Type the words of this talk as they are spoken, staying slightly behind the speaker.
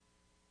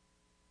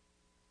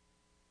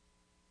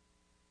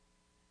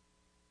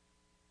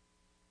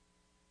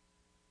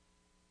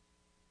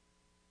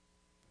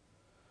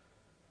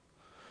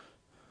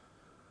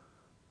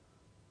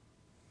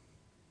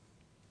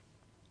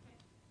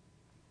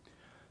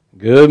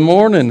Good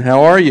morning.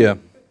 How are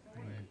you?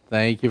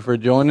 Thank you for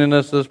joining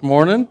us this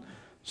morning.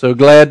 So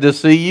glad to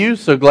see you.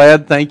 So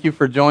glad. Thank you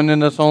for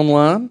joining us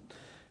online.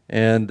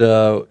 And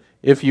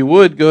if you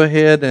would, go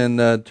ahead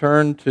and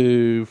turn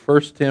to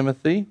 1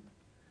 Timothy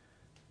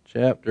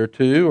chapter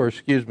 2, or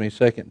excuse me,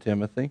 2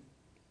 Timothy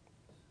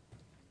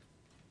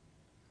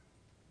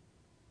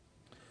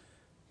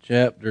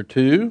chapter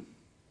 2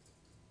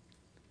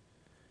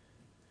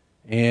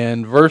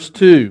 and verse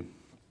 2.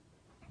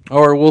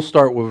 Or we'll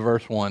start with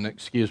verse 1,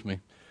 excuse me.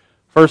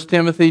 1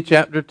 Timothy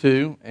chapter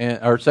 2,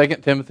 or 2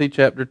 Timothy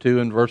chapter 2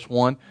 and verse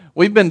 1.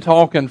 We've been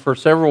talking for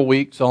several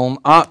weeks on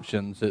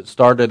options. It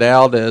started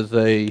out as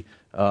a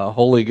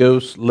Holy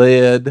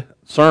Ghost-led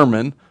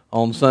sermon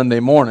on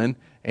Sunday morning,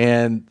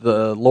 and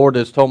the Lord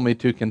has told me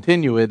to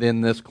continue it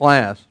in this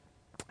class.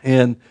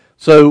 And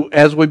so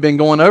as we've been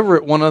going over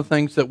it, one of the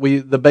things that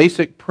the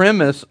basic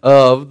premise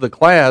of the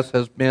class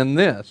has been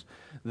this,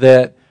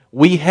 that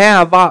we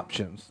have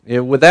options.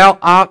 Without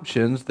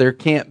options, there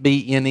can't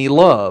be any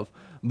love.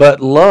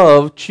 But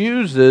love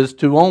chooses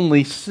to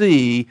only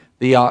see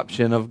the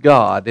option of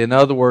God. In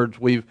other words,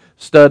 we've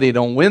studied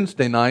on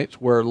Wednesday nights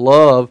where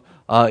love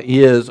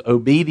is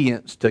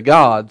obedience to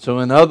God. So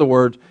in other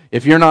words,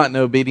 if you're not in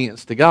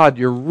obedience to God,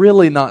 you're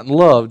really not in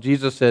love.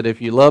 Jesus said,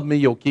 if you love me,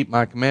 you'll keep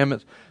my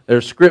commandments.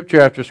 There's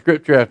scripture after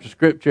scripture after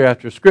scripture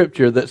after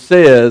scripture that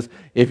says,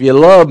 if you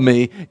love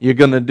me, you're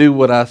going to do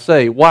what I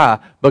say. Why?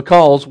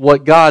 Because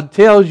what God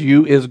tells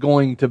you is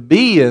going to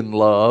be in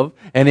love,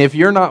 and if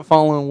you're not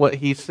following what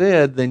He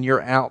said, then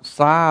you're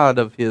outside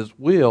of His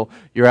will.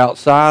 You're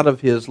outside of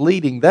His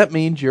leading. That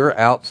means you're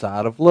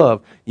outside of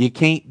love. You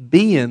can't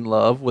be in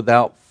love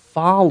without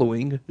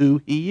following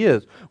who He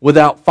is,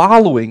 without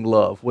following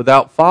love,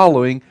 without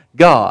following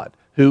God,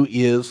 who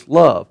is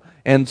love.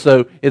 And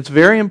so it's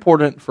very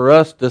important for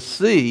us to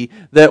see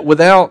that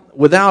without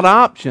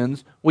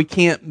options, we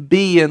can't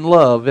be in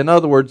love. In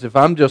other words, if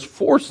I'm just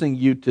forcing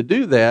you to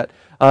do that,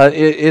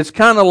 it's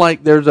kind of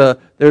like there's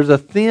a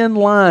thin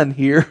line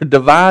here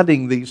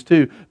dividing these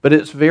two. But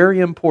it's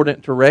very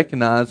important to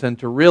recognize and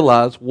to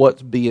realize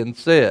what's being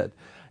said.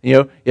 You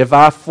know, if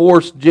I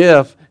force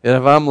Jeff, and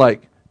if I'm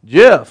like,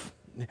 Jeff,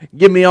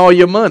 give me all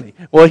your money.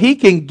 Well, he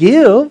can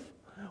give.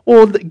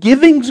 Well,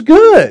 giving's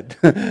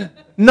good.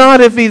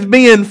 Not if he's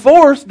being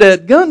forced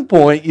at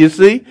gunpoint, you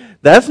see.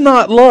 That's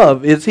not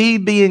love. Is he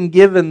being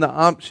given the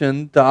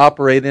option to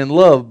operate in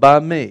love by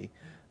me?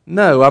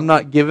 No, I'm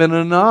not given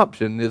an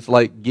option. It's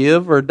like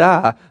give or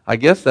die. I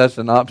guess that's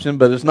an option,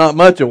 but it's not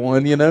much of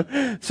one, you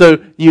know.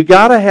 So you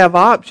got to have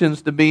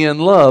options to be in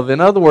love. In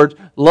other words,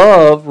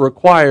 love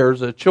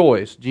requires a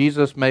choice.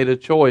 Jesus made a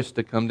choice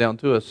to come down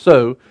to us.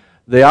 So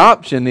the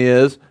option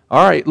is,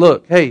 all right,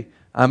 look, hey,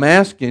 I'm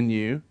asking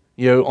you,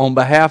 on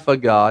behalf of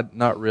God,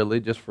 not really,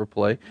 just for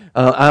play,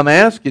 I'm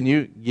asking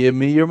you, give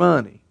me your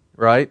money,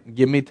 right?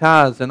 Give me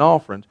tithes and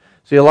offerings.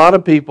 See, a lot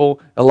of people,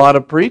 a lot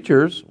of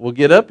preachers will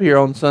get up here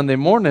on Sunday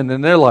morning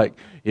and they're like,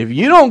 if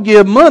you don't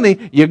give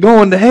money, you're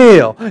going to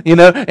hell,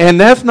 and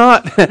that's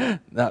not,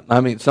 I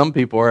mean, some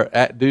people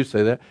do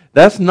say that.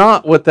 That's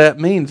not what that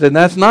means, and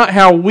that's not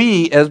how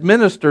we as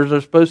ministers are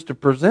supposed to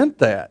present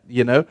that,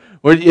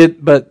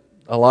 but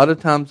a lot of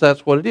times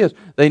that's what it is.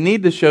 They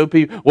need to show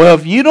people, well,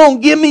 if you don't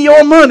give me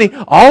your money,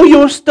 all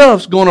your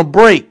stuff's going to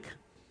break.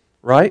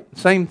 Right?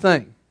 Same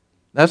thing.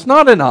 That's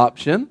not an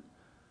option.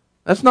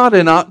 That's not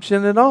an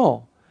option at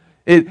all.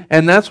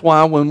 And that's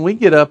why when we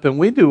get up and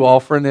we do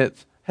offering,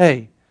 it's,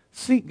 hey,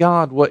 seek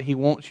God what He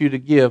wants you to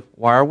give.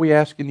 Why are we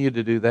asking you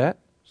to do that?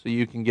 So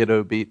you can get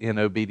in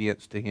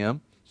obedience to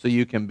Him. So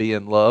you can be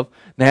in love.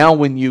 Now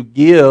when you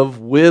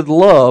give with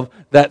love,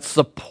 that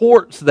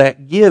supports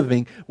that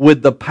giving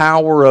with the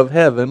power of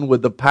heaven,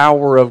 with the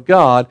power of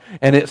God,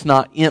 and it's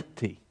not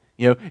empty.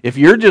 If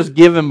you're just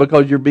giving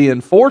because you're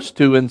being forced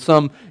to in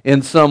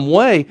some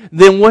way,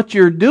 then what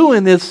you're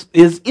doing is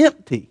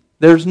empty.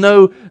 There's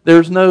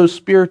no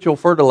spiritual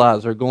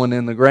fertilizer going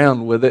in the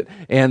ground with it,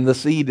 and the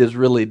seed is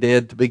really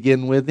dead to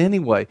begin with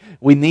anyway.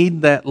 We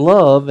need that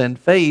love and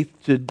faith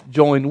to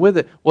join with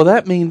it. Well,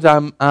 that means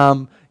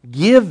I'm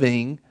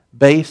giving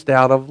based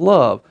out of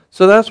love.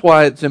 So that's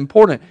why it's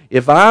important.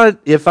 If I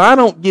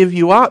don't give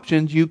you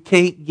options, you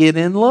can't get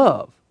in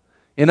love.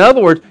 In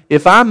other words,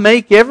 if I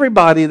make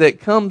everybody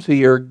that comes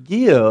here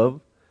give,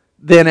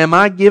 then am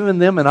I giving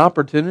them an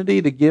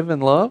opportunity to give in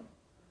love?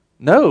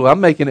 No,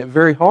 I'm making it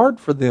very hard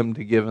for them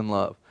to give in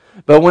love.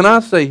 But when I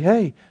say,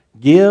 hey,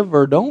 give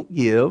or don't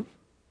give,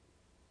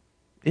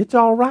 it's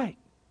all right.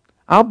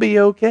 I'll be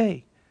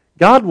okay.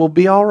 God will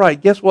be all right.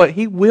 Guess what?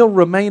 He will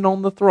remain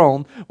on the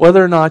throne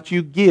whether or not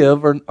you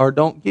give or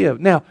don't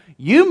give. Now,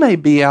 you may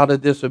be out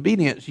of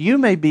disobedience. You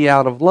may be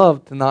out of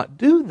love to not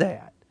do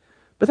that.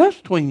 But that's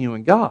between you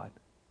and God.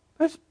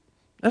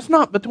 That's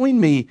not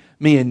between me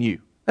and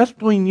you. That's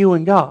between you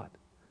and God.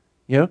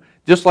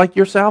 Just like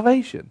your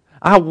salvation.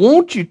 I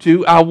want you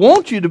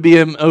to be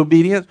in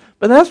obedience,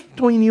 but that's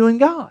between you and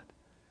God.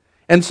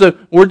 And so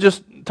we're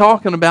just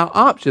talking about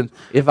options.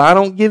 If I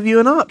don't give you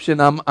an option,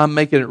 I'm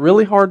making it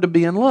really hard to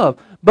be in love.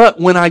 But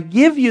when I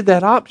give you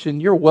that option,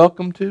 you're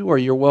welcome to or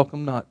you're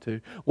welcome not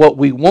to. What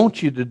we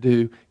want you to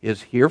do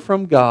is hear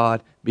from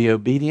God, be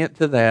obedient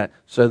to that,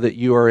 so that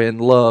you are in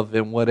love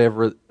in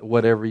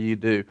whatever you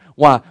do.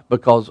 Why?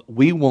 Because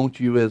we want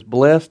you as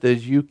blessed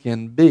as you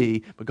can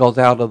be, because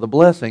out of the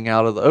blessing,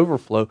 out of the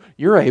overflow,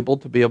 you're able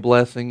to be a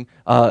blessing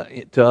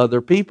to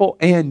other people,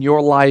 and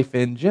your life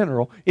in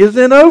general is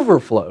in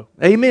overflow.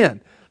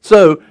 Amen.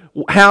 So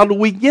how do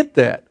we get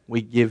that?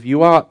 We give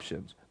you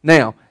options.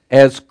 Now,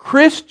 as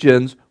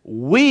Christians,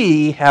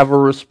 we have a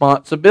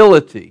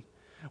responsibility.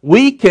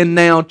 We can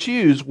now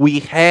choose. We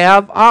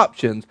have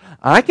options.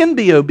 I can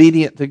be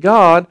obedient to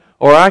God,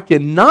 or I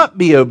can not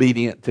be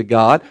obedient to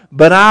God,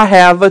 but I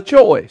have a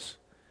choice.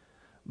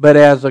 But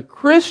as a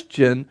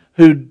Christian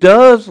who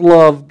does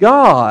love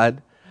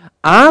God,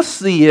 I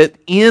see it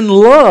in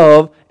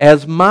love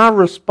as my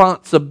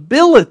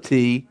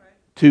responsibility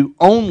to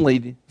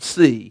only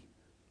see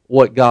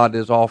what God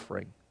is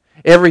offering.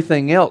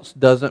 Everything else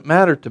doesn't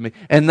matter to me.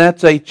 And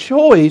that's a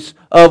choice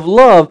of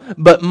love.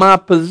 But my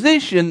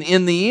position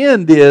in the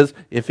end is,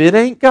 if it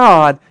ain't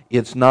God,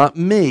 it's not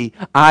me.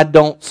 I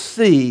don't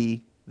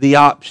see the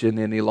option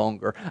any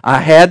longer.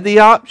 I had the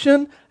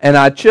option, and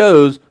I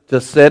chose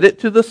to set it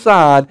to the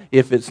side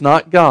if it's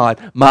not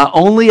God. My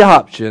only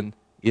option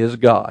is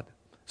God.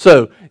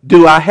 So,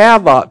 do I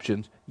have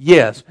options?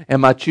 Yes.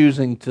 Am I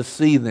choosing to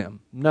see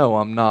them? No,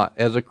 I'm not.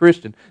 As a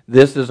Christian,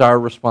 this is our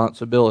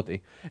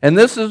responsibility. And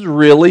this is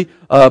really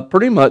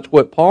pretty much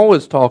what Paul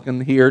is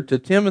talking here to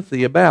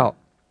Timothy about.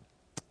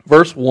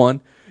 Verse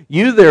 1,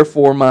 "You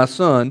therefore, my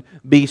son,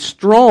 be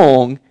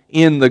strong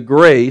in the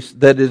grace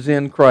that is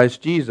in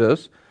Christ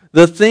Jesus.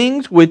 The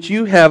things which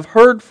you have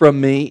heard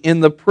from me in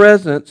the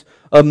presence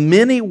of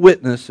many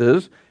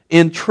witnesses,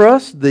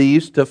 entrust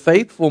these to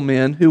faithful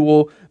men who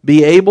will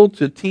be able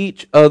to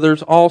teach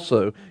others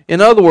also."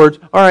 In other words,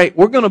 all right,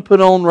 we're going to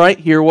put on right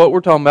here what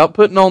we're talking about,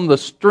 putting on the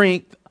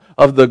strength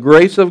of the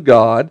grace of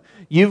God.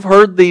 You've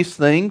heard these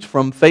things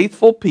from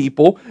faithful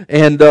people,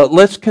 and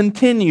let's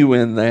continue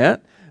in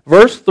that.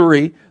 Verse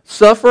 3,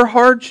 "Suffer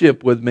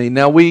hardship with me."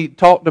 Now, we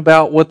talked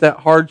about what that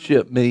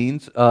hardship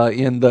means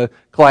in the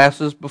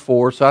classes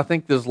before, so I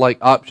think there's like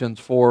options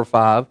 4 or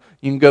 5.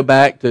 You can go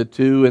back to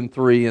 2 and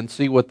 3 and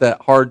see what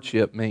that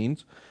hardship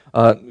means.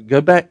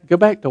 Go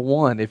back to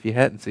 1 if you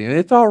hadn't seen it.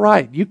 It's all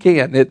right. You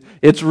can.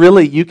 It's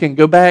really, you can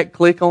go back,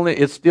 click on it.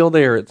 It's still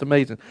there. It's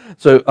amazing.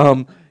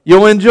 So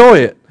you'll enjoy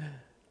it.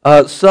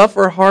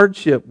 "Suffer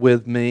hardship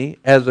with me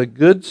as a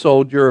good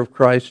soldier of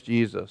Christ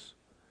Jesus."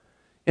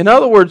 In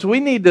other words, we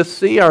need to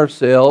see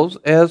ourselves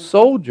as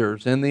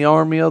soldiers in the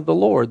army of the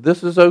Lord.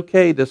 This is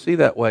okay to see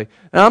that way.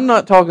 Now, I'm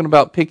not talking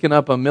about picking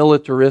up a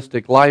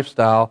militaristic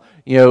lifestyle,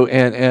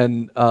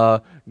 and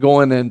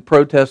going and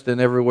protesting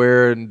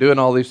everywhere and doing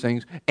all these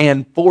things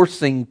and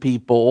forcing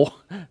people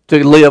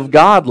to live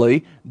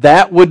godly.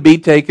 That would be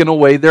taking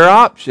away their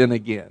option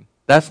again.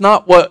 That's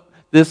not what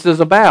this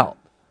is about.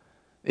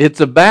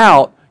 It's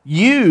about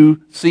you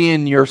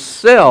seeing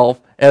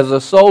yourself as a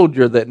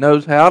soldier that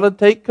knows how to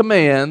take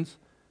commands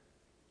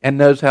and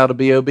knows how to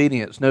be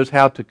obedient, knows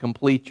how to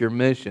complete your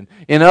mission.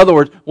 In other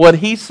words, what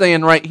he's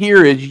saying right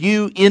here is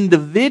you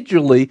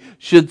individually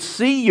should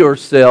see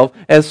yourself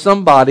as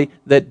somebody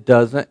that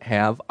doesn't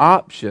have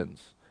options.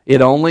 I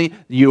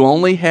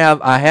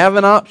have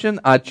an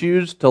option, I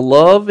choose to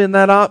love in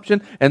that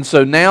option, and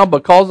so now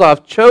because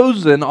I've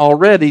chosen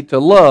already to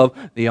love,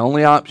 the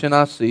only option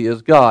I see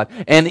is God.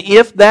 And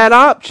if that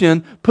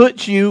option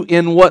puts you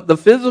in what the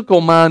physical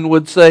mind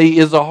would say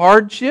is a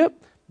hardship,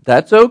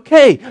 that's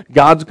okay.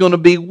 God's going to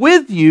be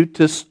with you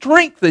to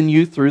strengthen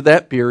you through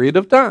that period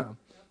of time.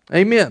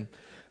 Amen.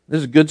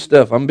 This is good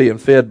stuff. I'm being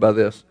fed by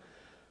this.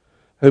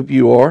 Hope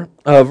you are.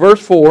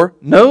 Verse 4,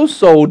 "No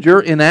soldier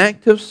in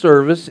active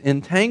service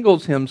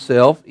entangles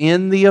himself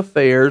in the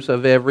affairs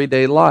of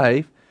everyday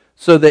life,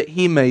 so that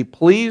he may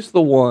please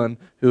the one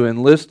who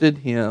enlisted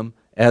him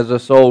as a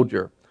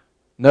soldier."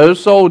 No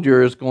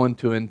soldier is going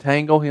to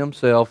entangle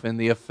himself in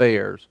the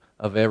affairs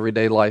of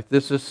everyday life.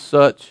 This is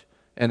such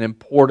an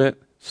important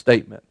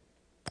statement.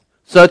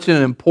 Such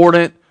an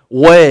important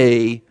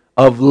way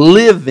of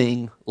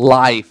living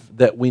life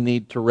that we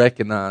need to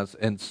recognize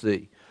and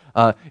see.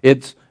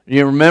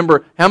 You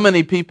remember, how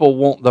many people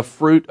want the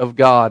fruit of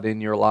God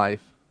in your life?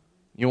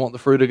 You want the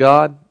fruit of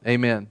God?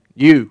 Amen.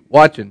 You,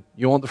 watching,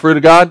 you want the fruit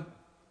of God?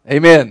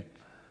 Amen.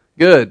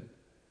 Good.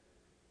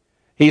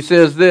 He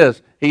says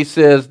this. He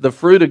says the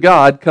fruit of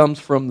God comes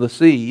from the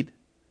seed.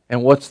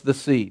 And what's the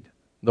seed?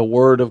 The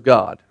Word of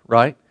God,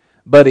 right?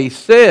 But he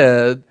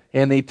said,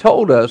 and he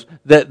told us,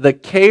 that the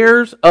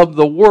cares of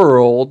the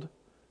world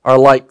are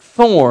like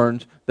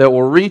thorns that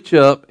will reach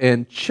up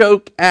and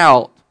choke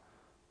out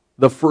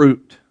the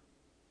fruit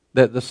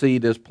that the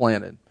seed is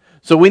planted.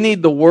 So we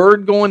need the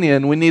Word going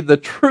in. We need the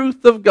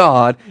truth of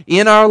God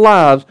in our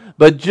lives.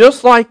 But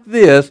just like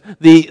this,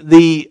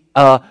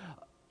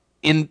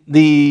 in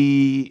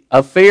the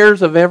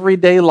affairs of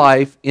everyday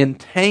life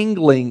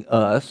entangling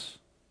us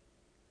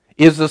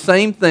is the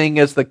same thing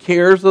as the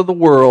cares of the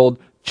world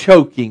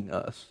choking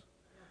us.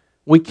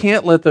 We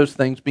can't let those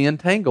things be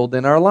entangled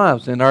in our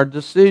lives, in our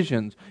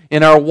decisions,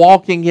 in our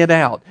walking it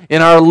out,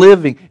 in our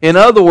living. In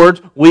other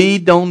words, we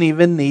don't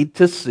even need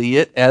to see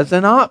it as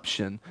an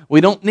option. We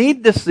don't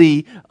need to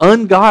see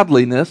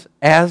ungodliness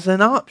as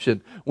an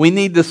option. We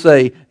need to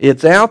say,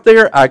 it's out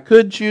there, I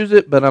could choose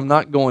it, but I'm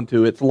not going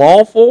to. It's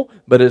lawful,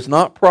 but it's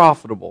not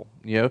profitable.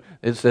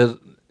 It says,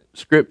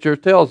 Scripture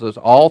tells us,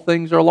 all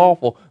things are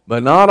lawful,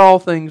 but not all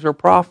things are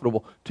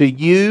profitable to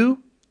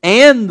you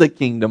and the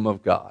kingdom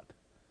of God.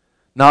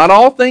 Not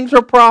all things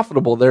are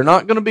profitable. They're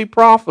not going to be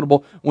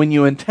profitable when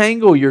you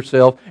entangle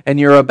yourself and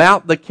you're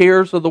about the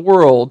cares of the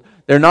world.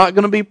 They're not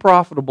going to be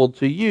profitable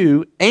to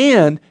you,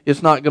 and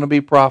it's not going to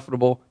be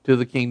profitable to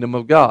the kingdom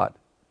of God.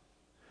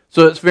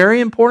 So it's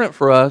very important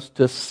for us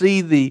to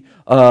see the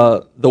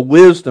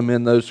wisdom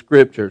in those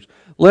scriptures.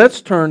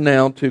 Let's turn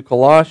now to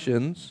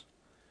Colossians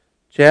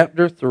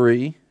chapter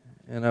 3,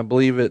 and I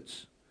believe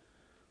it's,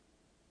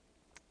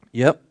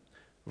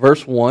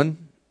 verse 1.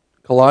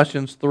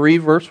 Colossians 3,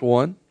 verse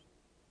 1.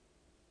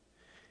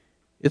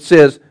 It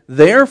says,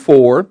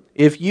 therefore,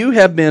 if you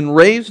have been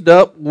raised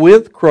up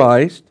with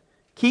Christ,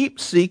 keep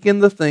seeking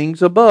the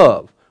things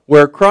above,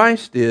 where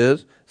Christ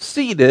is,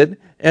 seated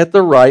at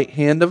the right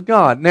hand of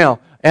God. Now,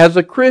 as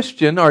a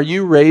Christian, are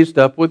you raised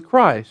up with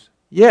Christ?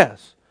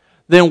 Yes.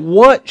 Then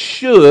what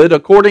should,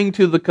 according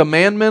to the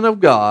commandment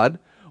of God,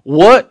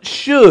 what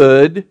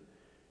should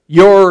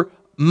your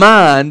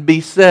mind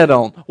be set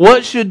on?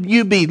 What should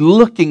you be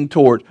looking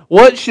toward?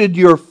 What should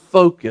your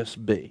focus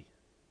be?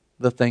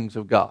 The things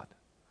of God.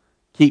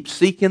 Keep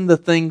seeking the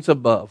things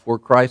above where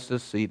Christ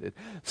is seated.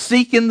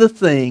 Seeking the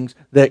things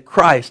that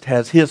Christ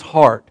has His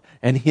heart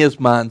and His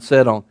mind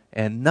set on,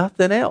 and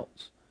nothing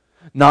else.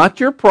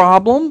 Not your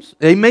problems.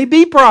 They may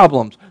be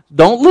problems.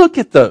 Don't look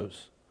at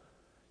those.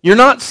 You're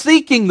not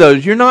seeking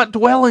those. You're not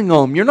dwelling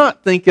on them. You're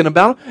not thinking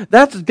about them.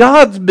 That's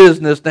God's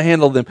business to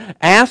handle them.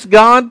 Ask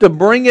God to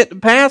bring it to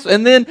pass,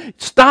 and then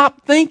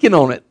stop thinking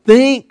on it.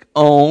 Think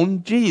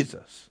on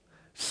Jesus.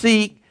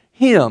 Seek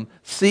Him.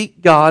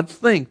 Seek God's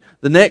things.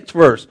 The next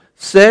verse.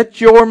 Set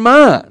your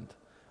mind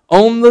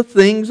on the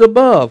things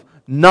above,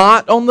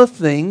 not on the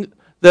things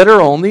that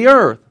are on the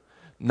earth.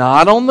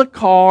 Not on the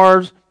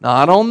cars,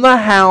 not on the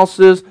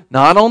houses,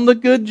 not on the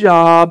good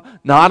job,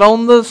 not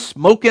on the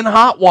smoking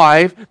hot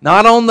wife,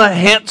 not on the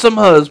handsome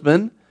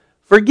husband.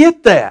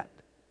 Forget that.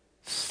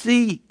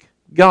 Seek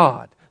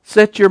God.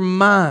 Set your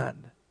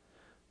mind.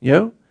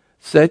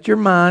 Set your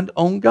mind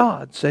on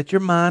God. Set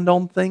your mind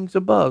on things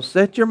above.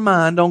 Set your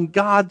mind on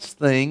God's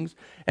things.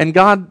 And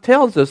God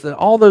tells us that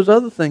all those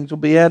other things will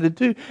be added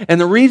too. And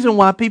the reason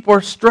why people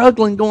are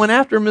struggling going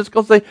after Him is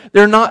because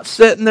they're not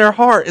setting their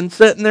heart and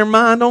setting their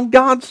mind on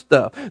God's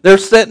stuff. They're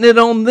setting it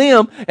on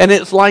them, and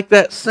it's like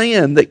that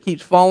sand that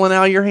keeps falling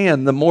out of your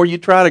hand. The more you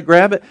try to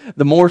grab it,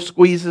 the more it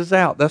squeezes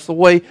out. That's the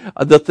way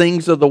the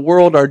things of the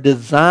world are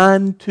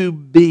designed to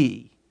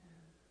be.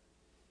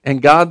 And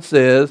God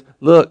says,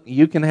 look,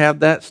 you can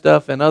have that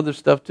stuff and other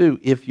stuff too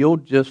if you'll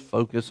just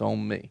focus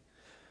on me.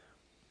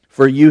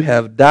 For you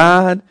have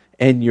died,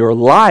 and your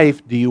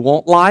life, do you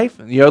want life?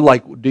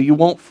 Do you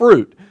want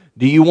fruit?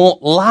 Do you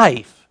want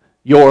life?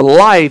 Your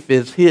life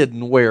is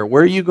hidden where?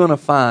 Where are you going to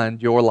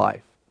find your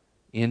life?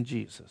 In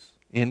Jesus,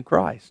 in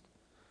Christ.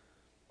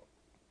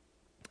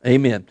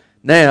 Amen.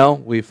 Now,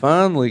 we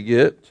finally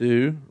get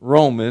to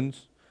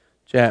Romans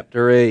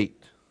chapter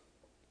 8.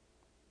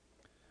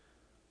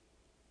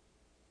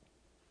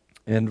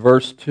 And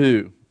verse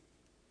 2.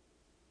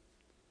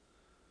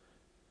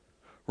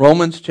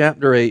 Romans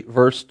chapter 8,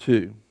 verse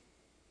 2.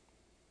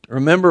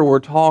 Remember, we're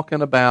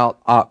talking about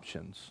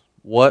options.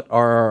 What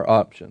are our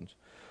options?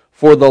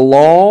 For the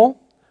law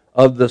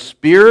of the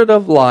Spirit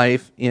of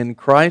life in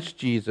Christ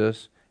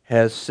Jesus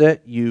has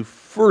set you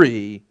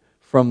free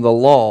from the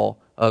law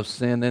of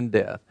sin and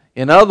death.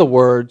 In other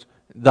words,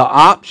 the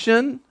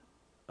option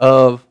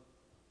of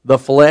the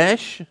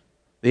flesh,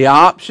 the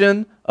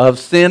option of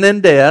sin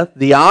and death,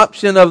 the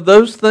option of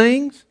those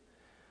things,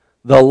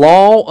 the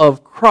law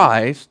of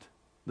Christ,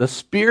 the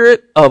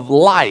Spirit of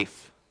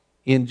life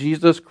in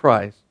Jesus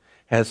Christ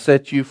has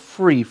set you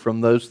free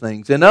from those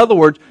things. In other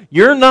words,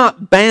 you're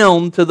not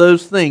bound to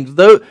those things.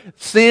 Though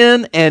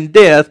sin and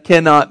death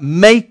cannot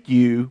make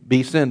you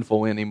be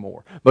sinful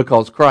anymore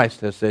because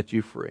Christ has set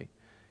you free.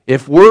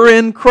 If we're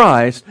in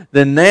Christ,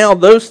 then now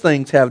those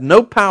things have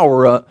no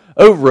power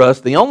over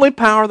us. The only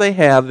power they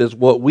have is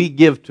what we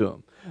give to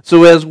them.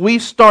 So as we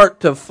start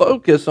to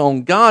focus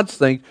on God's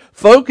things,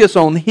 focus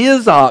on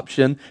His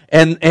option,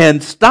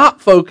 and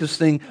stop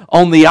focusing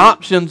on the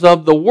options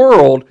of the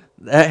world,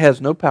 that has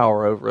no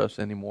power over us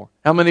anymore.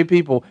 How many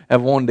people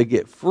have wanted to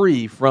get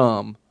free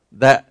from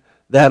that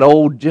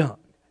old junk?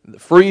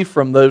 Free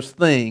from those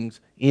things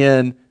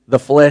in the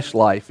flesh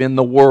life, in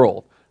the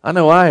world. I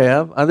know I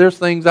have. There's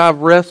things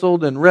I've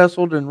wrestled and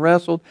wrestled and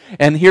wrestled.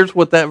 And here's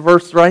what that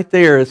verse right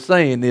there is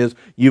saying is,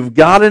 you've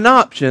got an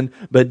option,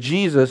 but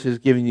Jesus is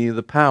giving you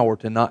the power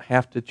to not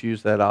have to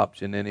choose that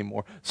option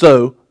anymore.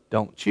 So,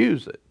 don't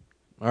choose it.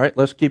 All right,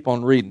 let's keep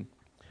on reading.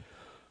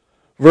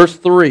 Verse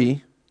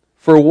 3,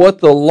 For what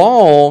the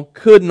law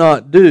could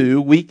not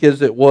do, weak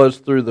as it was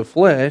through the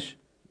flesh,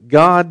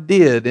 God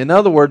did. In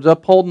other words,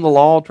 upholding the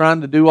law,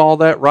 trying to do all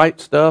that right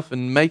stuff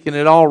and making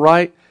it all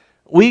right,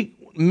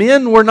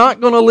 men were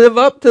not going to live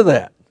up to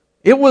that.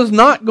 It was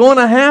not going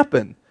to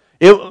happen.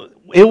 It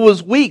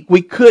was weak.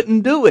 We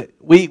couldn't do it.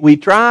 We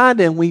tried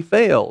and we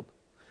failed.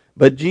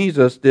 But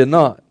Jesus did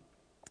not.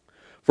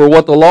 For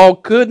what the law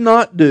could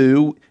not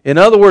do, in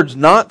other words,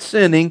 not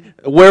sinning,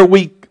 where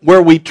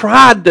we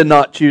tried to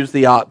not choose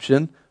the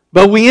option,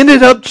 but we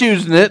ended up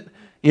choosing it,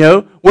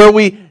 where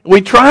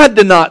we tried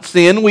to not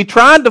sin, we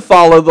tried to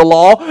follow the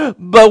law,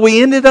 but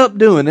we ended up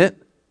doing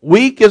it.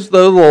 Weak as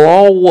though the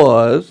law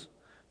was,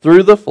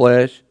 through the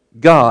flesh,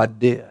 God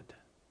did.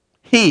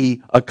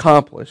 He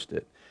accomplished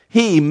it.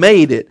 He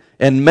made it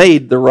and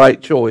made the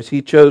right choice.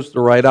 He chose the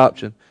right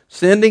option,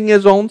 sending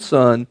His own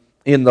Son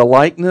in the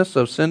likeness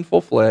of sinful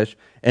flesh,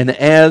 and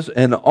as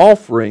an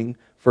offering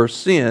for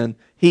sin,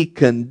 He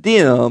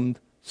condemned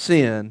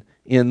sin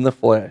in the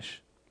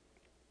flesh,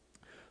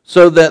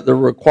 so that the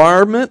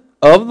requirement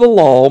of the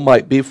law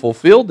might be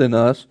fulfilled in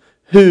us,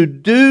 who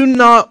do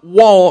not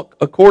walk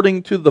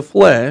according to the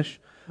flesh,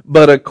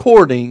 but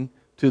according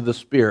to the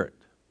Spirit.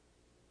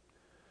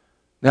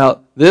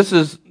 Now, this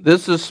is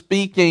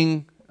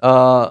speaking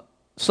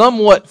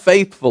somewhat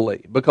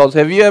faithfully, because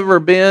have you ever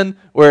been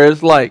where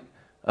it's like,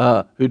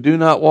 who do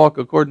not walk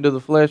according to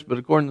the flesh, but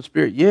according to the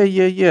Spirit?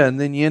 Yeah, and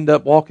then you end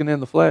up walking in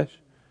the flesh.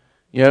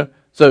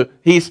 So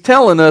He's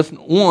telling us,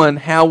 one,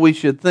 how we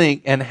should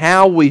think and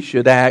how we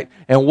should act,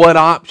 and what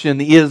option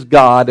is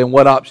God and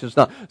what option is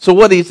not. So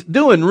what He's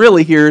doing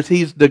really here is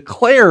He's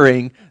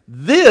declaring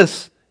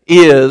this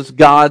is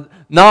God,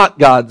 not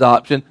God's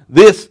option.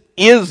 This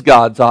is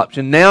God's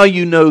option. Now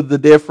you know the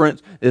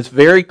difference. It's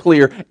very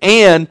clear.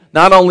 And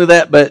not only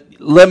that, but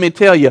let me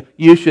tell you,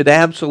 you should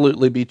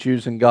absolutely be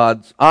choosing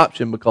God's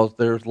option because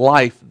there's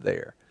life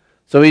there.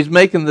 So He's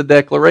making the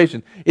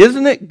declaration.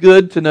 Isn't it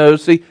good to know,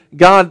 see,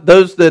 God,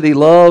 those that He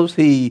loves,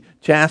 He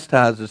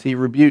chastises, He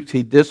rebukes,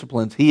 He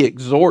disciplines, He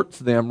exhorts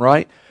them,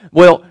 right?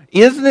 Well,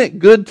 isn't it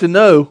good to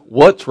know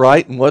what's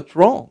right and what's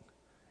wrong?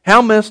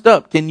 How messed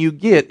up can you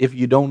get if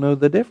you don't know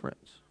the difference?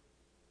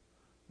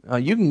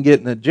 You can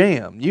get in a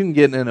jam. You can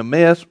get in a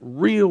mess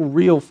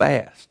real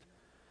fast.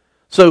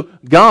 So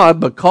God,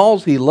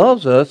 because He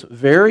loves us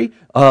very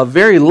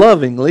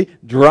lovingly,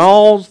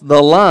 draws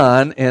the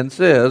line and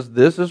says,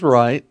 this is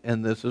right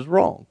and this is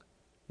wrong.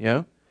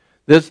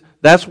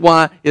 That's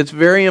why it's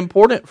very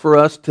important for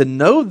us to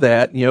know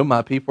that,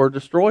 my people are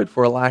destroyed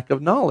for a lack of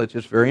knowledge.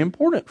 It's very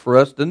important for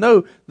us to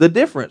know the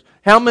difference.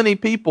 How many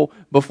people,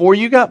 before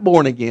you got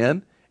born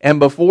again, and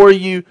before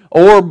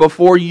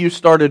you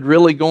started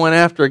really going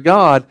after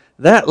God,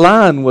 that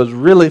line was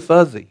really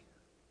fuzzy.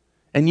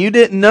 And you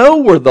didn't know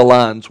where the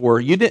lines were.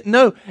 You didn't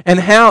know. And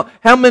how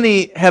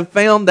many have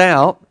found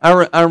out?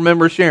 I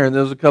remember Sharon,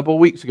 this was a couple of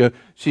weeks ago.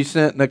 She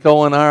sent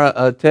Nicole and I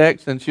a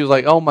text, and she was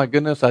like, "Oh my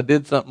goodness, I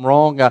did something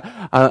wrong.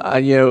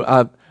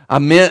 I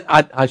meant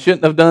I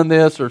shouldn't have done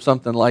this," or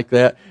something like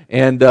that.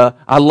 And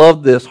I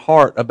love this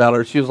heart about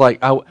her. She was like,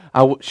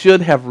 "I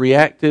should have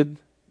reacted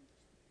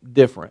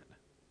different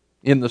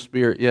in the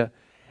spirit." Yeah,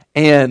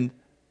 and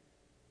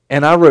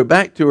I wrote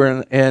back to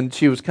her, and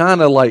she was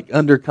kind of like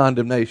under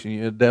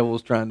condemnation. The devil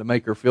was trying to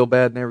make her feel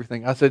bad and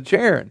everything. I said,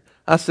 "Sharon,"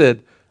 I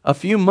said, "a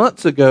few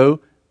months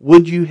ago,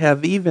 would you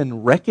have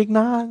even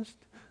recognized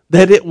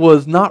that it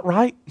was not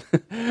right?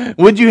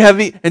 Would you have?"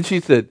 And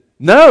she said,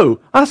 "No."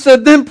 I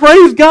said, "Then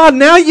praise God,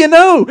 now you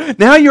know.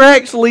 Now you're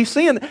actually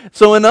seeing."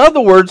 So in other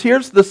words,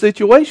 here's the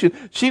situation.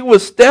 She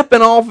was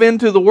stepping off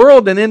into the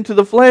world and into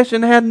the flesh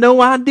and had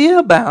no idea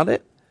about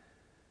it.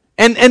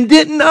 And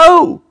didn't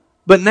know.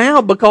 But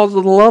now, because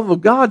of the love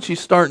of God,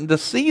 she's starting to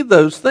see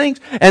those things.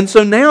 And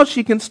so now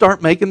she can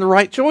start making the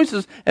right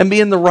choices and be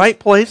in the right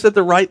place at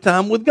the right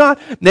time with God.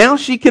 Now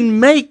she can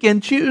make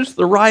and choose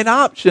the right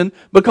option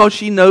because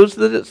she knows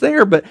that it's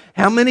there. But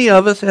how many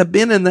of us have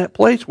been in that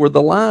place where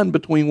the line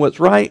between what's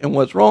right and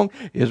what's wrong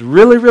is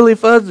really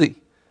fuzzy?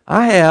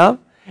 I have.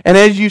 And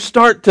as you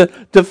start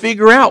to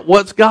figure out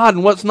what's God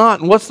and what's not,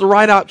 and what's the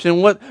right option,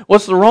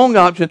 what's the wrong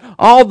option,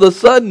 all of a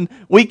sudden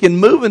we can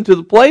move into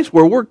the place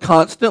where we're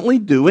constantly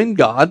doing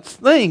God's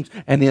things.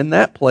 And in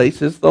that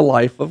place is the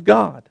life of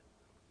God.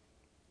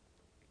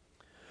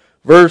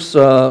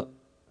 We'll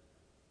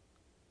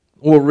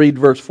read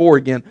verse 4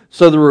 again.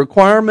 So the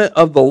requirement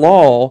of the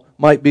law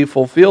might be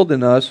fulfilled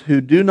in us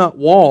who do not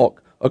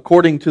walk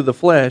according to the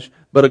flesh,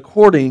 but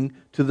according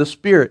to the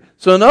Spirit.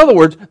 So in other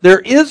words,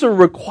 there is a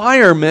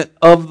requirement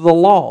of the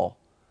law.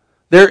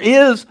 There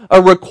is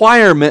a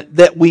requirement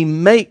that we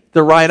make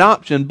the right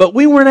option, but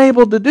we weren't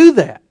able to do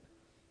that.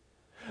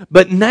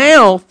 But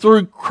now,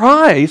 through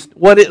Christ,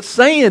 what it's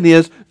saying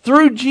is,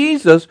 through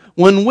Jesus,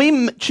 when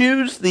we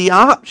choose the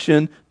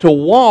option to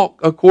walk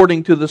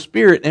according to the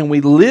Spirit and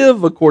we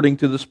live according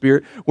to the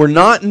Spirit, we're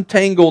not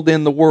entangled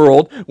in the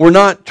world, we're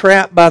not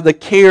trapped by the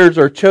cares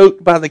or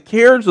choked by the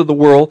cares of the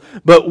world,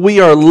 but we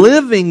are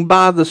living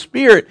by the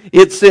Spirit.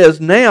 It says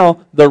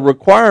now the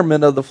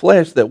requirement of the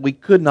flesh that we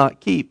could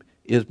not keep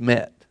is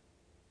met.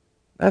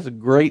 That's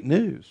great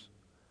news.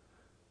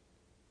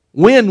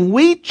 when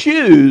we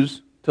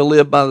choose to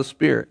live by the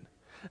Spirit.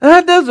 And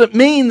that doesn't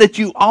mean that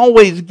you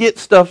always get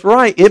stuff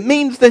right. It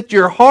means that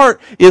your heart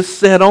is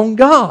set on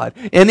God.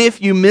 And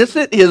if you miss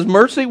it, His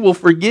mercy will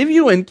forgive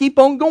you and keep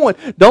on going.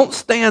 Don't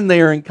stand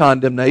there in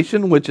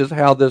condemnation, which is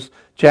how this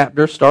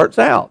chapter starts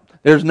out.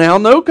 There's now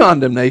no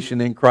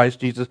condemnation in Christ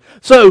Jesus.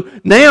 So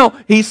now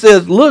he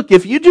says, look,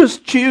 if you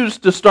just choose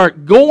to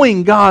start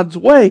going God's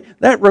way,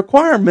 that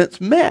requirement's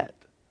met.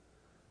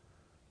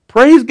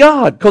 Praise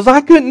God, because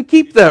I couldn't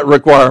keep that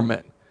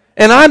requirement.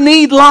 And I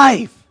need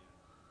life.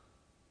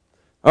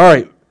 All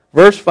right,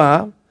 verse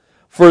 5.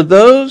 For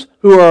those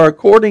who are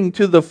according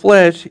to the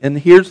flesh, and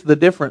here's the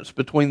difference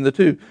between the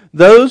two.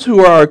 Those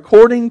who are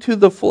according to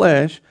the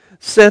flesh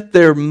set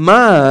their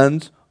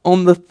minds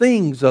on the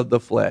things of the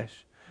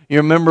flesh. You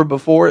remember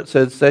before it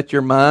said, set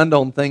your mind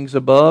on things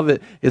above.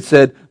 It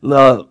said,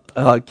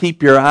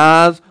 keep your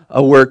eyes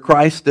where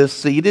Christ is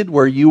seated,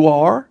 where you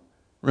are.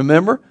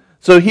 Remember?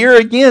 So here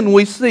again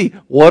we see,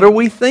 what are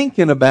we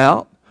thinking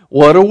about?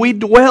 What are we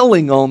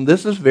dwelling on?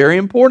 This is very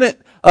important.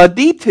 A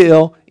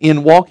detail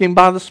in walking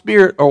by the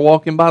Spirit or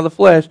walking by the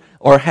flesh,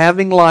 or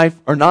having life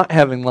or not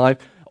having life,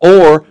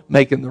 or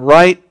making the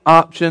right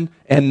option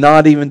and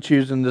not even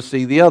choosing to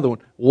see the other one.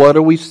 What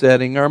are we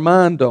setting our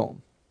mind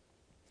on?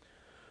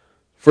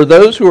 For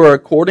those who are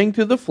according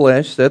to the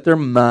flesh set their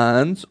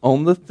minds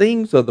on the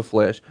things of the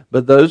flesh,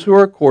 but those who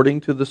are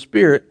according to the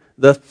Spirit,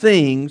 the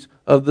things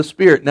of the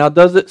Spirit. Now,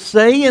 does it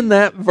say in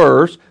that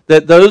verse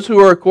that those who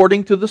are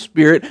according to the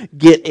Spirit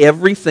get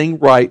everything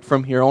right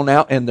from here on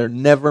out and they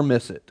never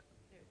miss it?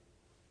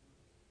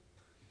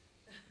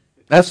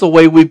 That's the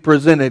way we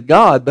presented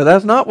God, but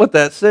that's not what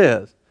that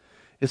says.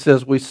 It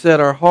says we set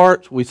our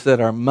hearts, we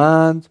set our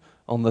minds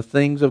on the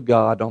things of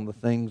God, on the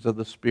things of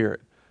the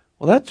Spirit.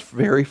 Well, that's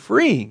very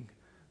freeing.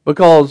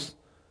 Because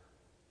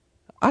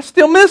I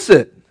still miss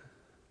it.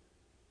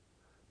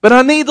 But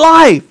I need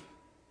life.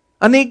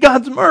 I need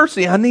God's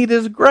mercy. I need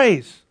His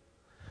grace.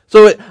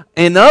 So,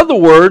 in other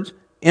words,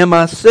 am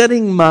I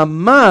setting my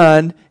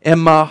mind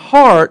and my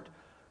heart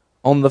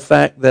on the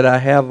fact that I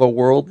have a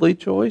worldly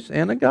choice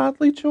and a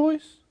godly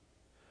choice?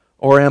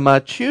 Or am I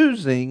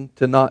choosing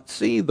to not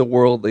see the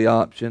worldly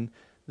option?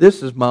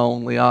 This is my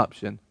only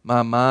option.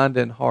 My mind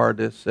and heart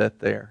is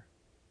set there.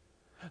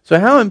 So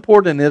how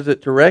important is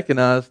it to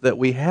recognize that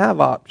we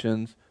have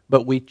options,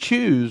 but we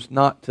choose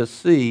not to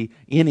see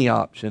any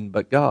option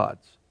but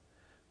God's?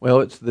 Well,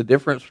 it's the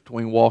difference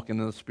between walking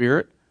in the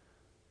Spirit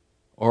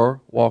or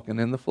walking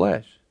in the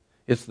flesh.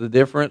 It's the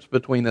difference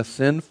between a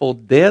sinful,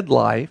 dead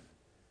life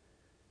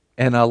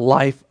and a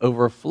life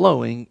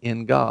overflowing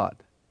in God.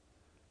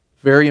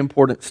 Very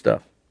important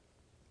stuff.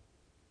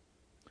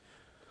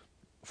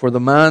 For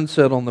the mind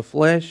set on the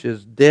flesh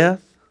is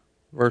death,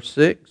 verse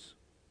 6.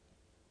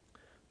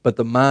 But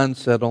the mind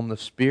set on the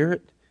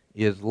Spirit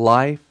is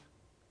life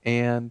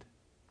and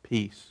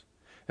peace.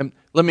 And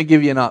let me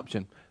give you an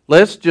option.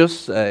 Let's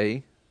just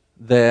say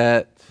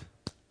that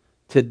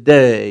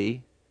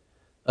today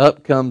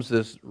up comes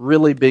this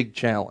really big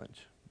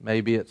challenge.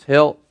 Maybe it's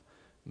health,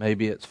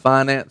 maybe it's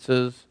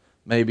finances,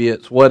 maybe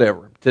it's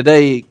whatever.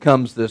 Today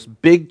comes this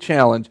big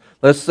challenge.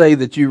 Let's say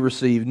that you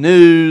receive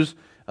news,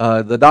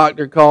 the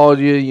doctor calls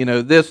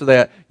you, this or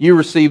that. You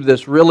receive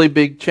this really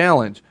big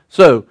challenge.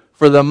 So,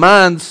 for the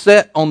mind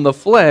set on the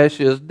flesh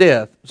is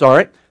death.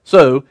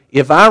 So,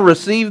 if I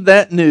receive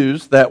that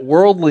news, that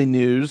worldly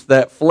news,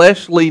 that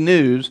fleshly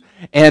news,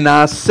 and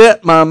I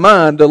set my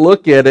mind to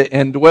look at it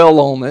and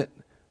dwell on it,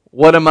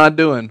 what am I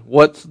doing?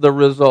 What's the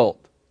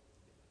result?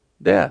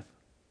 Death.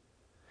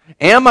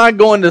 Am I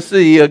going to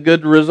see a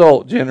good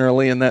result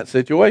generally in that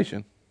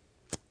situation?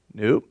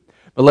 Nope.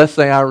 But let's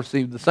say I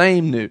receive the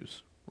same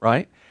news,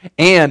 right?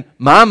 And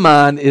my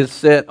mind is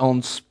set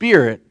on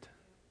Spirit.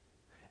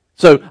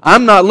 So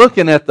I'm not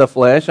looking at the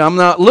flesh. I'm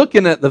not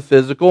looking at the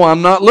physical.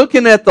 I'm not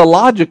looking at the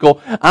logical.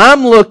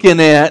 I'm looking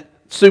at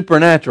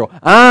supernatural.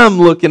 I'm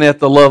looking at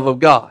the love of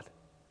God.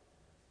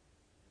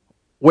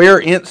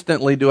 Where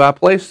instantly do I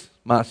place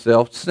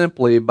myself?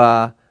 Simply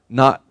by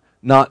not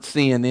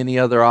seeing any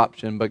other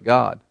option but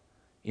God.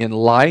 In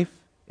life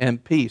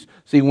and peace.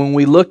 See, when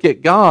we look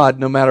at God,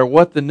 no matter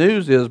what the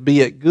news is,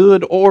 be it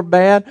good or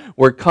bad,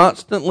 we're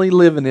constantly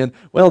living in,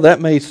 well, that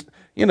may...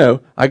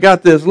 I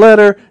got this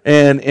letter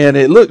and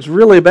it looks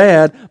really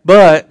bad,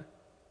 but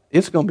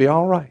it's going to be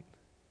all right.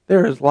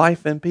 There is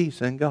life and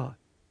peace in God.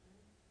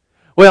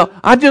 Well,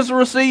 I just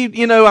received,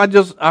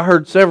 I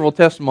heard several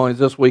testimonies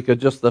this week of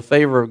just the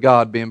favor of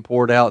God being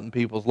poured out in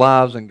people's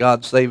lives and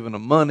God saving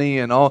them money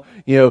and all,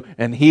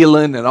 and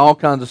healing and all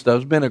kinds of stuff.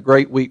 It's been a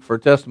great week for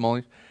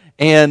testimonies.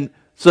 And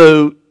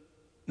so,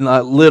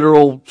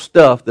 literal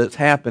stuff that's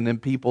happened in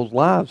people's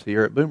lives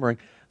here at Boomerang.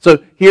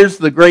 So here's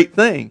the great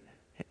thing.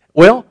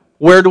 Well,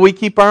 where do we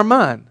keep our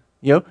mind?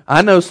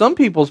 I know some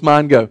people's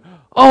mind go,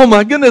 oh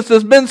my goodness,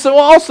 it's been so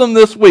awesome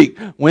this week.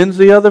 When's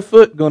the other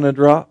foot going to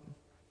drop?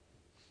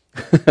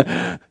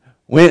 Here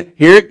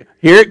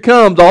it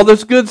comes. All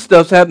this good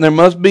stuff's happening. There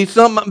must be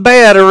something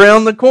bad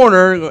around the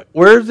corner.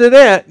 Where's it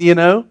at,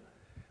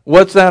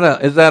 What's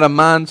that? Is that a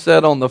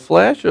mindset on the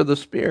flesh or the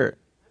Spirit?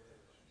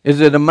 Is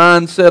it a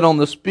mind set on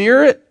the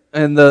spirit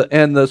and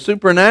the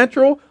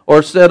supernatural,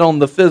 or set on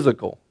the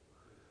physical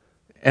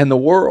and the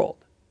world?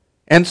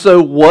 And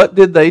so what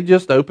did they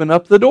just open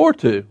up the door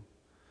to?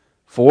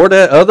 For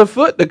that other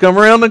foot to come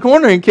around the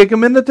corner and kick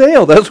them in the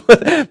tail. That's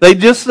what they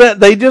just said.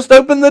 They just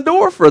opened the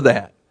door for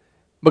that,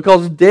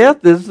 because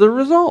death is the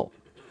result.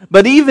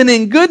 But even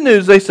in good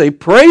news, they say,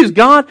 praise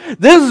God,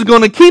 this is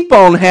going to keep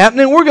on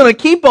happening. We're going to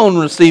keep on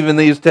receiving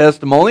these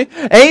testimonies.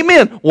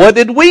 Amen. What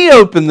did we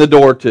open the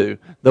door to?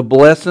 The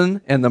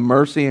blessing and the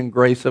mercy and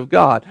grace of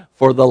God,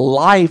 for the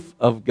life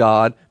of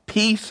God,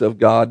 peace of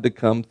God to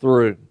come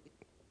through.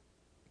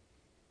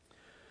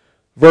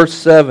 Verse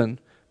 7,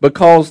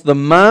 because the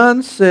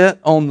mind set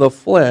on the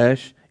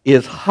flesh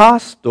is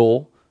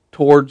hostile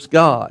towards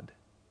God.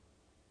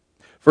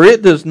 For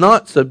it does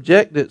not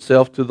subject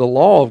itself to the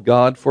law of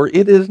God, for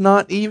it is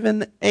not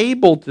even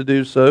able to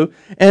do so.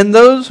 And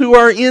those who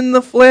are in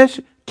the flesh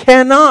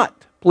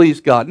cannot please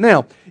God.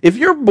 Now, if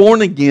you're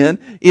born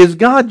again, is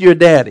God your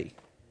daddy?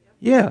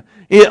 Yeah.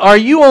 Are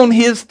you on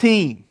His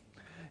team?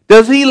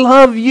 Does He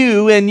love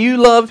you and you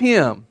love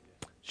Him?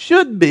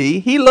 Should be.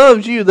 He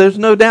loves you. There's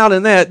no doubt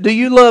in that. Do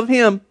you love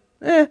Him?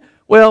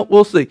 Well,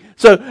 we'll see.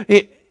 So,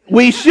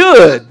 we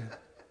should.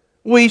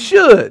 We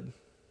should.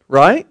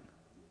 Right?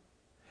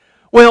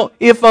 Well,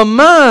 if a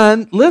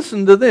mind,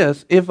 listen to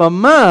this, if a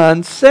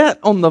mind set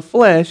on the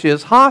flesh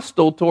is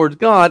hostile towards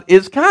God,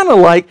 it's kind of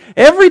like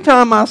every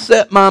time I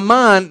set my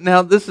mind,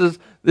 now this is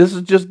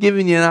just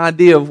giving you an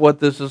idea of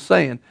what this is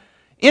saying.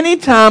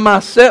 Anytime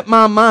I set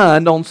my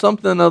mind on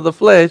something of the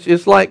flesh,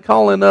 it's like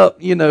calling up,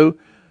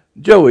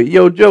 Joey,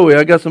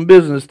 I got some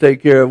business to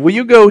take care of. Will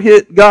you go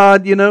hit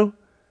God,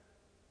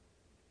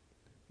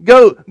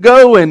 Go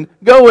and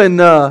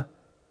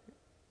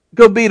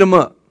beat him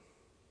up.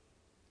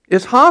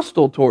 It's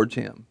hostile towards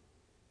Him.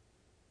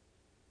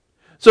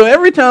 So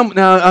every time,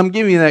 now I'm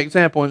giving you that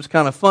example, and it's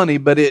kind of funny,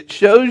 but it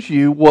shows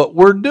you what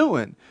we're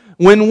doing.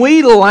 When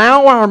we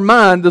allow our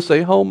mind to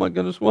say, oh my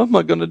goodness, what am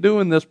I going to do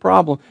in this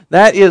problem?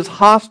 That is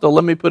hostile.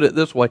 Let me put it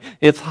this way.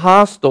 It's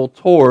hostile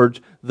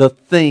towards the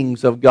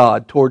things of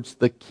God, towards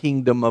the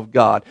kingdom of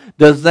God.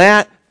 Does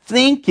that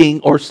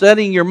thinking or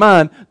setting your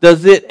mind,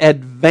 does it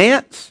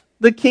advance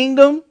the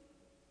kingdom?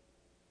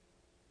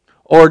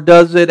 Or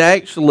does it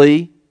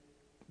actually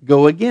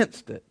go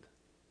against it?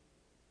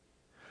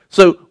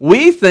 So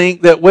we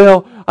think that,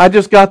 well, I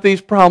just got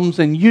these problems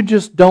and you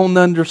just don't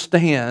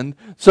understand.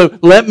 So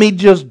let me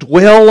just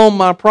dwell on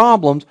my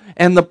problems.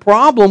 And the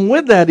problem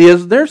with that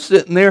is they're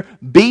sitting there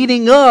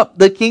beating up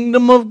the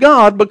kingdom of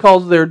God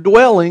because they're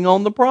dwelling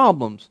on the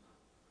problems.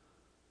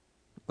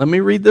 Let me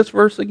read this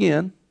verse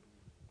again.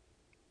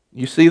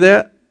 You see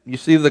that? You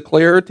see the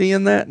clarity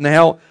in that?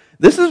 Now,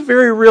 this is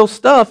very real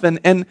stuff,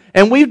 and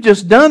we've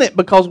just done it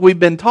because we've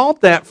been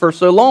taught that for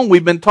so long.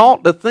 We've been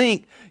taught to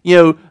think,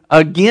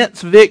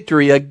 against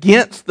victory,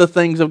 against the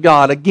things of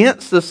God,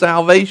 against the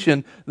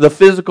salvation, the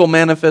physical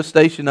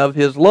manifestation of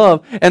His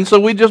love. And so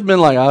we've just been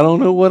like, I don't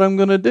know what I'm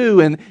going to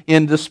do, and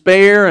in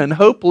despair and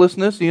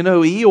hopelessness,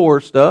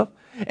 Eeyore stuff.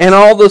 And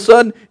all of a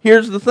sudden,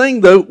 here's the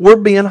thing though, we're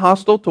being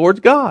hostile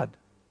towards God.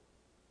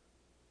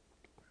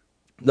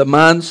 The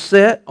mind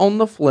set on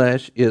the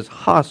flesh is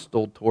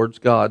hostile towards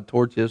God,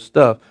 towards His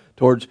stuff,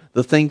 towards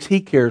the things He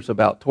cares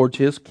about, towards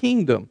His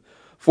kingdom.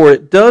 For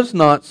it does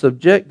not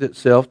subject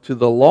itself to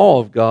the law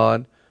of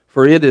God,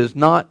 for it is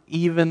not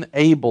even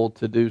able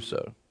to do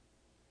so.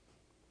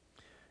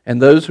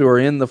 And those who are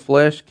in the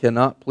flesh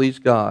cannot please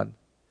God.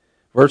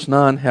 Verse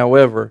 9,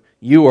 however,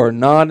 you are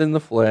not in the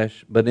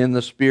flesh, but in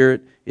the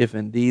Spirit, if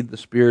indeed the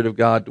Spirit of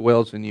God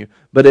dwells in you.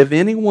 But if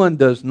anyone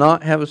does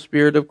not have a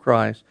Spirit of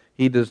Christ,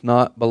 he does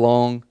not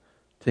belong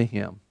to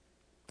Him.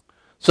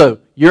 So,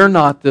 you're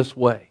not this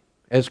way.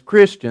 As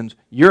Christians,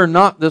 you're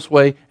not this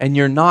way, and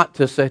you're not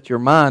to set your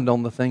mind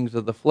on the things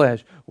of the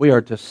flesh. We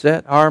are to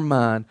set our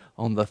mind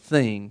on the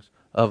things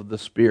of the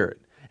Spirit.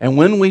 And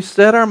when we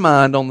set our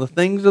mind on the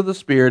things of the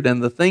Spirit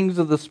and the things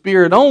of the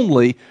Spirit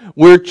only,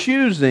 we're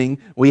choosing,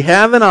 we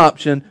have an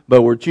option,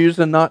 but we're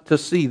choosing not to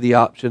see the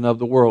option of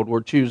the world. We're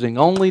choosing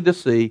only to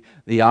see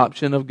the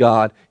option of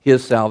God,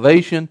 His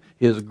salvation,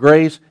 His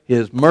grace,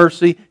 His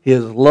mercy,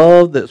 His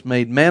love that's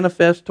made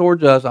manifest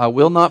towards us. I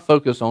will not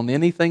focus on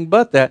anything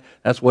but that.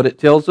 That's what it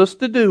tells us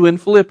to do in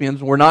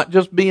Philippians. We're not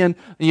just being,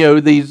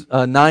 these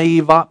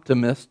naive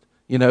optimists.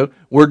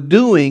 We're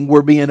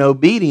being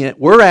obedient.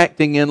 We're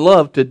acting in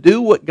love to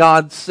do what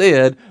God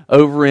said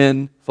over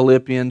in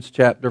Philippians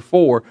chapter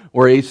 4,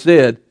 where He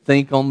said,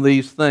 think on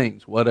these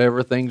things,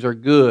 whatever things are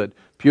good,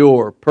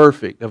 pure,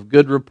 perfect, of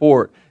good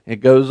report.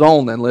 It goes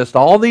on and lists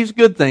all these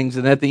good things,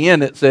 and at the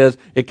end it says,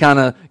 it kind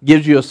of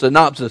gives you a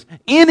synopsis,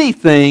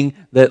 anything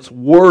that's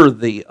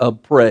worthy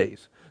of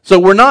praise. So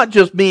we're not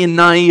just being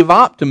naive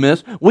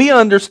optimists. We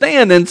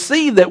understand and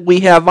see that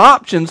we have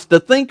options to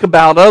think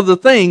about other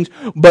things,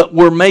 but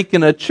we're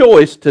making a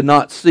choice to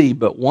not see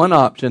but one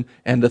option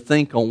and to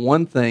think on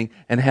one thing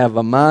and have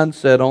a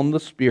mindset on the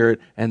Spirit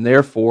and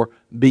therefore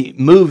be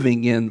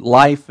moving in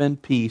life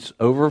and peace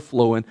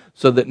overflowing,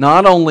 so that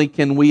not only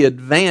can we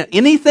advance,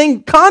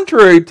 anything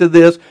contrary to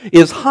this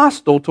is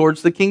hostile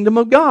towards the kingdom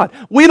of God.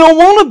 We don't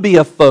want to be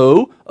a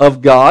foe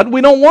of God.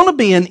 We don't want to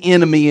be an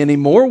enemy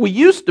anymore. We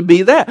used to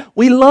be that.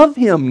 We love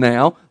Him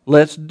now.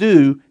 Let's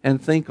do and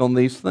think on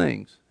these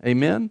things.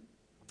 Amen?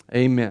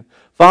 Amen.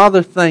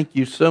 Father, thank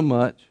you so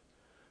much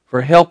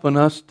for helping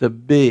us to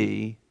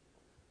be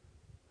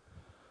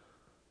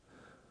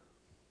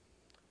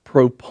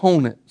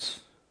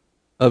proponents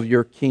of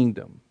your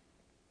kingdom.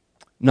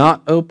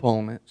 Not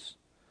opponents,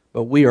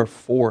 but we are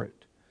for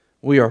it.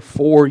 We are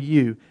for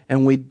you.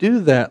 And we do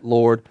that,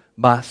 Lord,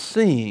 by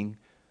seeing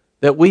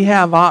that we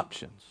have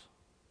options.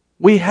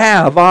 We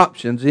have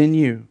options in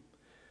you.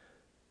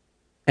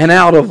 And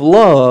out of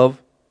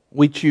love,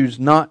 we choose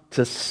not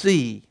to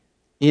see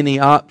any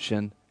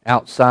option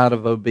outside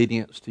of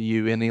obedience to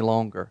you any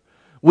longer.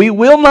 We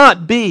will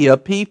not be a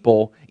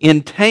people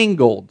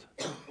entangled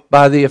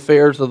by the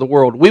affairs of the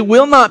world. We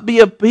will not be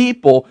a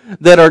people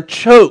that are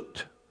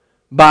choked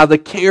by the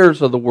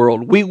cares of the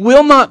world. We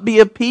will not be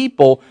a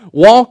people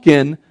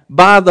walking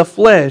by the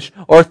flesh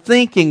or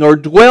thinking or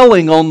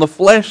dwelling on the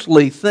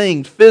fleshly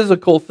things,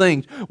 physical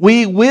things.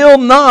 We will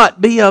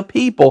not be a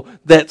people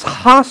that's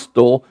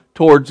hostile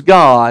towards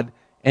God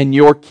and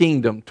your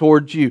kingdom,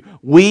 towards you.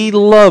 We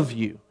love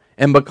you.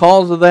 And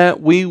because of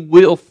that, we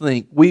will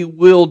think, we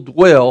will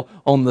dwell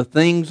on the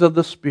things of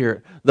the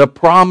Spirit, the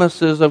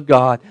promises of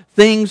God,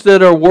 things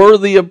that are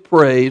worthy of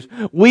praise.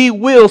 We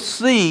will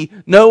see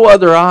no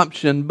other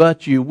option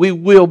but you. We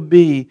will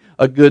be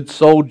a good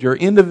soldier.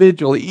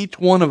 Individually, each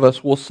one of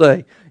us will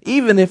say,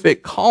 even if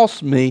it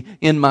costs me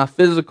in my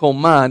physical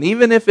mind,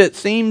 even if it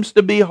seems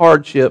to be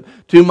hardship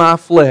to my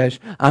flesh,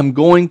 I'm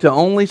going to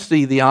only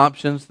see the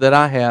options that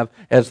I have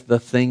as the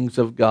things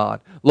of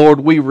God. Lord,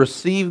 we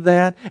receive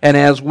that, and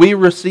as we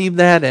receive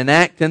that and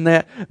act in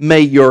that,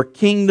 may your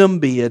kingdom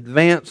be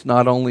advanced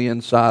not only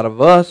inside of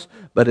us,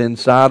 but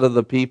inside of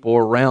the people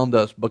around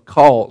us,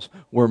 because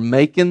we're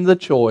making the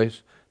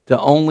choice to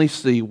only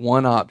see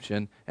one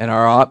option, and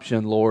our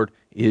option, Lord,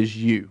 is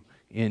you.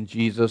 In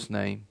Jesus'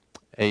 name,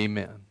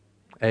 amen.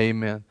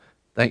 Amen.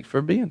 Thanks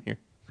for being here.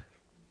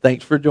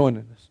 Thanks for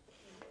joining us.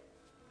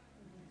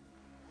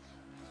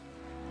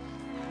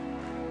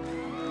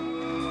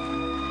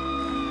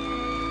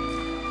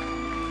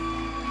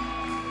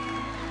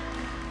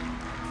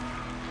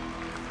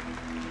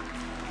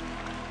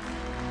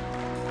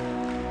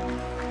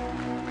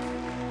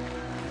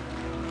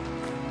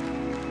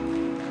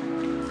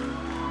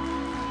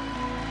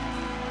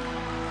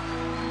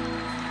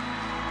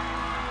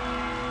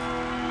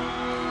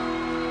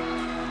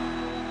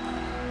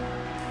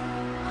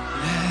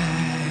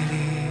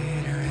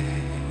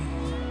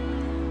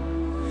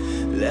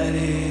 Let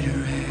it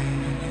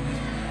rain.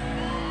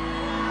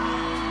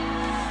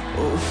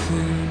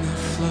 Open the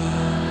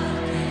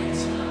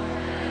floodgates.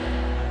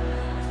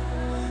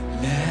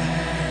 Let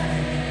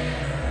it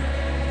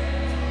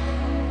rain.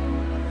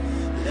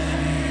 Let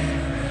it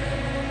rain.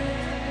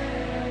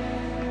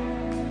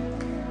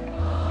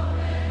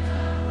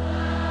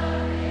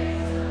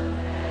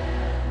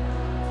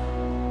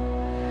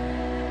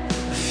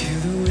 Feel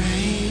the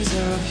rains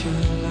of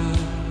your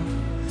love.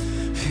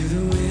 Feel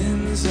the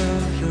winds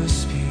of your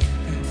spirit.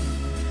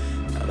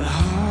 The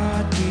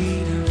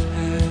heartbeat of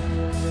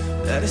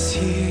heaven that is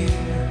here.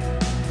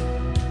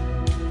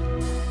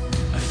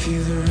 I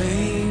feel the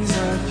rains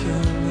of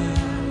your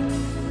love.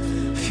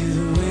 Feel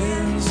the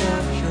winds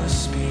of your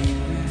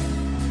spirit.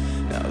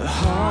 Now the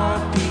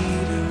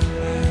heartbeat of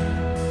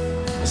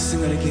heaven. Let's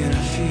sing that again.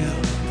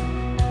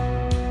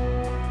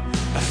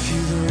 I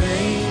feel the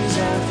rains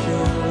of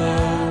your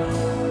love.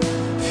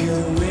 Feel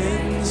the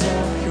winds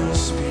of your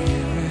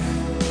spirit.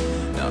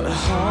 Now the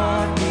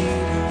heartbeat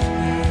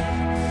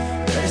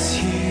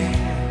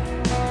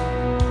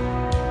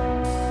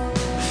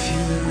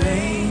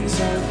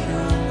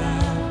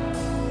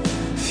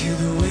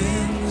the